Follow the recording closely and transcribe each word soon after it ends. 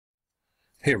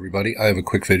Hey everybody, I have a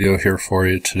quick video here for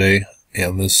you today,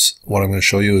 and what I'm going to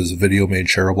show you is a video made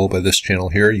shareable by this channel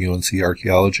here,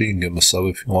 UNCarchaeology. You can give them a sub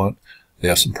if you want. They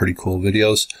have some pretty cool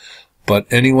videos. But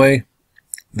anyway,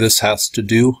 this has to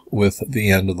do with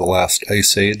the end of the last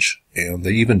ice age, and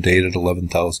they even dated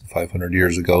 11,500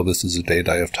 years ago. This is a date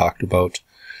I have talked about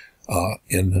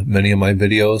in many of my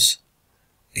videos,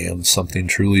 and something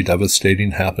truly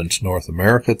devastating happened to North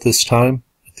America at this time,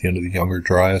 at the end of the Younger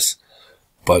Dryas.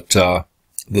 But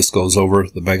this goes over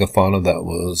the megafauna that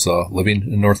was living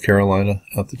in North Carolina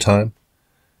at the time,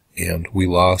 and we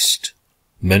lost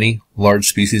many large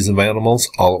species of animals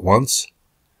all at once.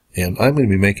 And I'm going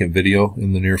to be making a video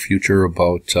in the near future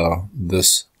about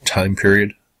this time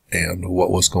period and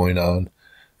what was going on,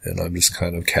 and I'm just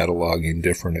kind of cataloging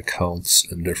different accounts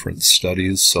and different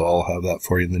studies, so I'll have that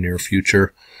for you in the near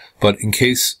future. But in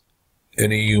case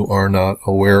any of you are not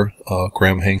aware,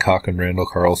 Graham Hancock and Randall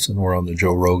Carlson were on the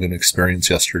Joe Rogan Experience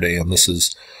yesterday, and this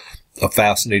is a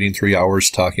fascinating 3 hours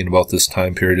talking about this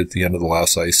time period at the end of the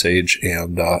last ice age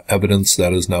and evidence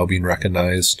that is now being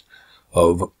recognized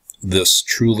of this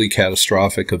truly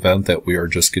catastrophic event that we are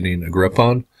just getting a grip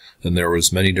on. And there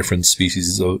was many different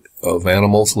species of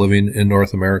animals living in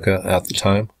North America at the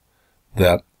time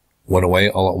that went away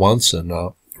all at once, and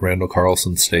Randall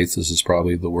Carlson states this is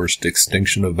probably the worst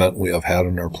extinction event we have had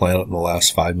on our planet in the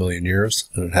last 5 million years.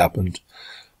 And it happened,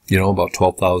 about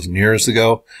 12,000 years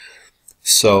ago.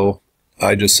 So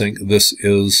I just think this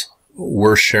is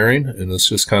worth sharing, and it's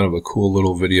just kind of a cool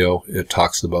little video. It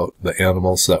talks about the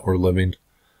animals that were living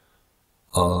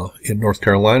in North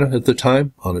Carolina at the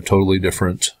time on a totally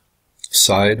different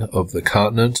side of the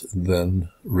continent than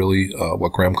really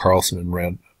what Graham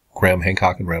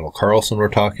Hancock and Randall Carlson were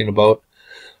talking about.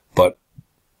 But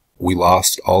we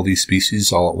lost all these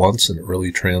species all at once, and it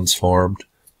really transformed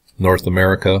North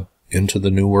America into the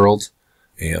New World.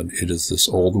 And it is this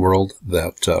old world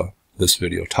that this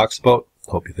video talks about.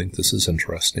 Hope you think this is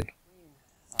interesting.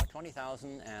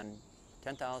 20,000 and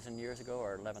 10,000 years ago,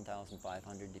 or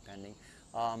 11,500 depending,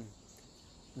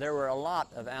 there were a lot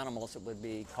of animals that would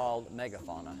be called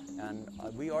megafauna. And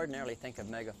we ordinarily think of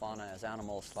megafauna as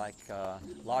animals like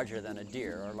larger than a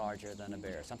deer or larger than a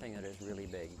bear, something that is really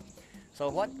big. So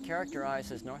what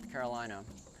characterizes North Carolina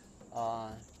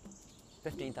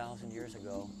 15,000 years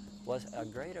ago was a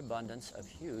great abundance of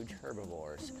huge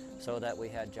herbivores, so that we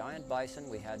had giant bison,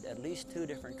 we had at least 2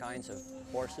 different kinds of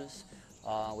horses,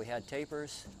 we had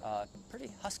tapirs, pretty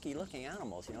husky-looking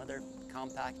animals, they're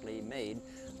compactly made.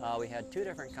 We had 2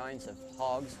 different kinds of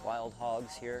hogs, wild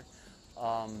hogs here.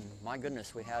 My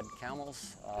goodness, we had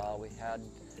camels, we had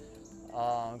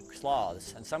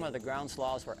sloths, and some of the ground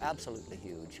sloths were absolutely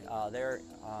huge. They're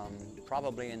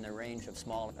probably in the range of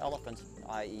small elephants,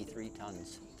 i.e.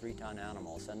 3-ton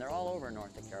animals, and they're all over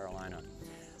North Carolina.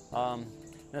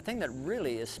 The thing that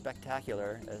really is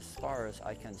spectacular, as far as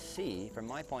I can see from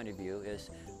my point of view, is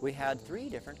we had 3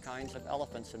 different kinds of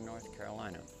elephants in North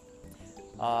Carolina.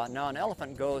 Now an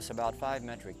elephant goes about 5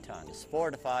 metric tons,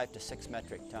 4 to 5 to 6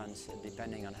 metric tons,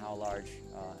 depending on how large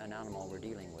an animal we're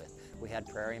dealing with. We had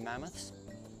prairie mammoths,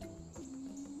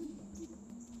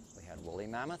 we had woolly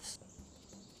mammoths,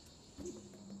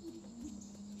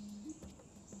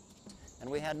 and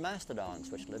we had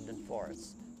mastodons, which lived in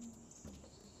forests.